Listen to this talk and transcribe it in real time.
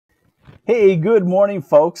Hey, good morning,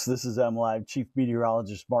 folks. This is MLive Chief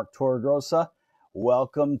Meteorologist Mark Torregrossa.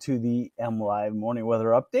 Welcome to the MLive Morning Weather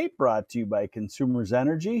Update brought to you by Consumers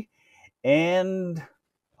Energy. And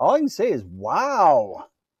all I can say is, wow,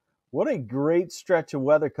 what a great stretch of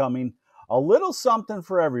weather coming. A little something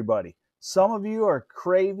for everybody. Some of you are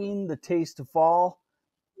craving the taste of fall,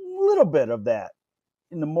 a little bit of that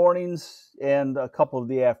in the mornings and a couple of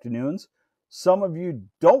the afternoons. Some of you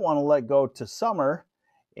don't want to let go to summer,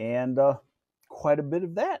 and quite a bit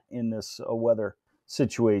of that in this weather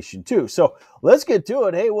situation too. So let's get to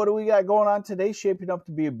it. Hey, what do we got going on today? Shaping up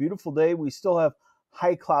to be a beautiful day. We still have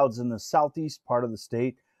high clouds in the southeast part of the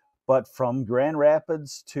state, but from Grand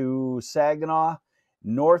Rapids to Saginaw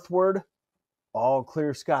northward, all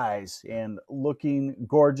clear skies and looking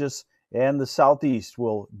gorgeous. And the southeast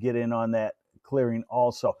will get in on that clearing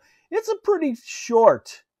also. It's a pretty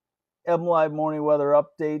short MLive morning weather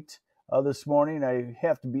update this morning. I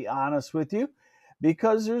have to be honest with you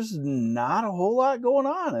because there's not a whole lot going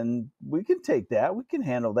on, and we can take that. We can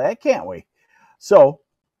handle that, can't we? So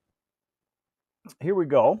here we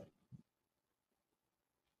go.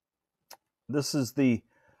 This is the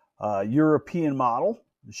European model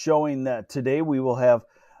showing that today we will have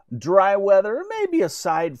dry weather, maybe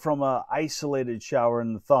aside from an isolated shower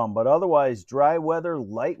in the thumb, but otherwise dry weather,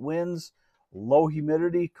 light winds, low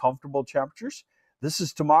humidity, comfortable temperatures. This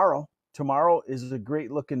is tomorrow. Tomorrow is a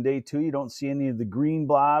great looking day too. You don't see any of the green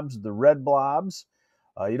blobs, the red blobs.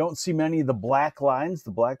 You don't see many of the black lines.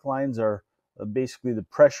 The black lines are basically the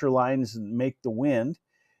pressure lines that make the wind.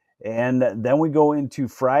 And then we go into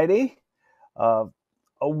Friday. A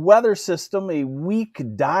weather system, a weak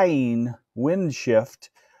dying wind shift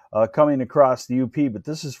coming across the UP. But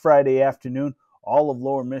this is Friday afternoon. All of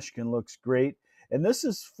lower Michigan looks great. And this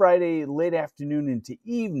is Friday late afternoon into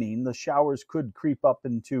evening. The showers could creep up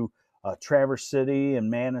into Traverse City and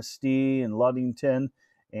Manistee and Ludington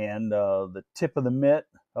and the tip of the Mitt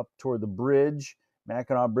up toward the bridge,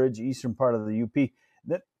 Mackinac Bridge, eastern part of the UP.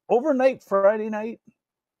 Then overnight, Friday night,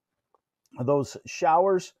 those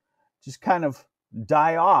showers just kind of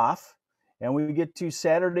die off, and we get to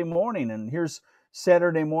Saturday morning. And here's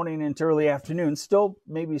Saturday morning into early afternoon. Still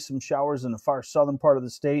maybe some showers in the far southern part of the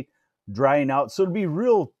state, drying out. So it'll be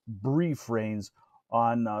real brief rains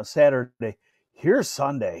on Saturday. Here's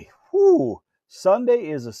Sunday. Whew. Sunday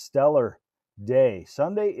is a stellar day.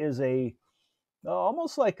 Sunday is a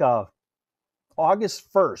almost like a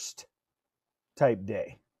August 1st type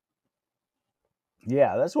day.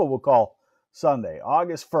 Yeah, that's what we'll call Sunday,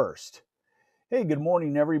 August 1st. Hey, good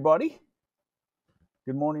morning, everybody.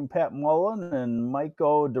 Good morning, Pat Mullen and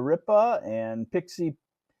Maiko DeRippa and Pixie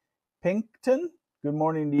Pinkton. Good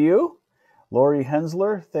morning to you. Lori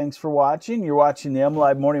Hensler, thanks for watching. You're watching the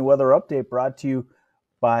MLive Morning Weather Update brought to you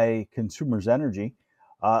by Consumers Energy.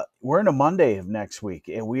 We're in a Monday of next week,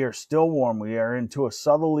 and we are still warm. We are into a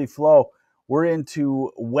southerly flow. We're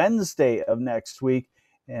into Wednesday of next week,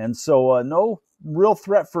 and so no real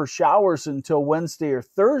threat for showers until Wednesday or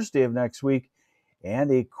Thursday of next week,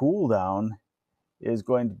 and a cool down is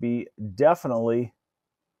going to be definitely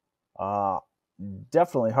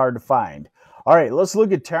hard to find. All right, let's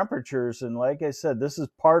look at temperatures. And like I said, this is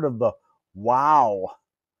part of the wow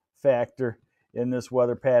factor in this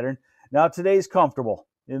weather pattern. Now, today's comfortable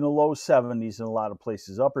in the low 70s in a lot of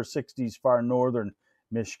places, upper 60s far northern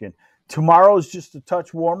Michigan. Tomorrow's just a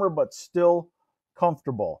touch warmer, but still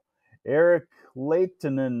comfortable. Eric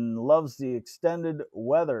Leitonen loves the extended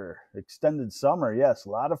weather, extended summer. Yes,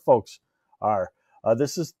 a lot of folks are.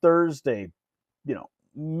 This is Thursday,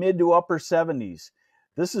 mid to upper 70s.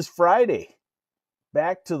 This is Friday,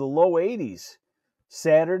 back to the low 80s.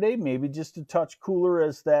 Saturday, maybe just a touch cooler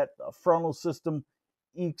as that frontal system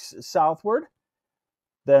ekes southward.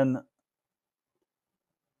 Then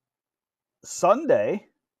Sunday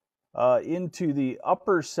into the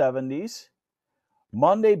upper 70s.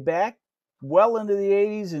 Monday back well into the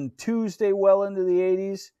 80s, and Tuesday well into the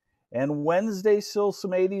 80s. And Wednesday still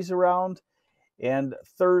some 80s around. And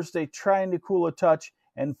Thursday trying to cool a touch.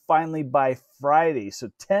 And finally by Friday, so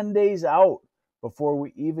 10 days out before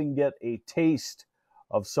we even get a taste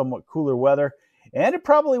of somewhat cooler weather. And it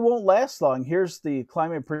probably won't last long. Here's the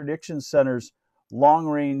Climate Prediction Center's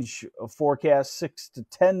long-range forecast, 6 to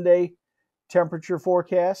 10-day temperature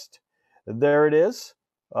forecast. There it is.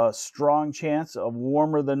 A strong chance of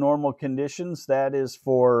warmer than normal conditions. That is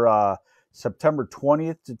for September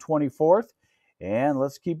 20th to 24th. And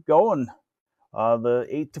let's keep going. The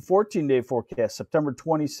 8 to 14-day forecast, September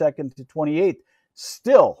 22nd to 28th,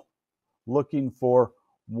 still looking for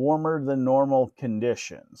warmer than normal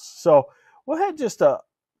conditions. So we'll have just a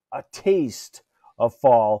taste of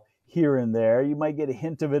fall here and there. You might get a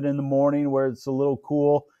hint of it in the morning where it's a little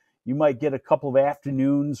cool. You might get a couple of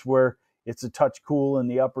afternoons where it's a touch cool in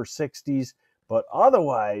the upper 60s. But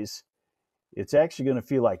otherwise, it's actually going to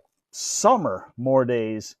feel like summer more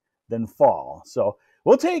days than fall. So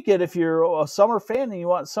we'll take it. If you're a summer fan and you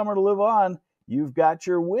want summer to live on, you've got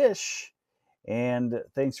your wish. And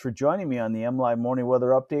thanks for joining me on the MLive Morning Weather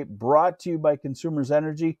Update, brought to you by Consumers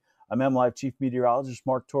Energy. I'm MLive Chief Meteorologist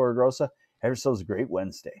Mark Torregrossa. Have yourselves a great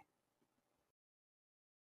Wednesday.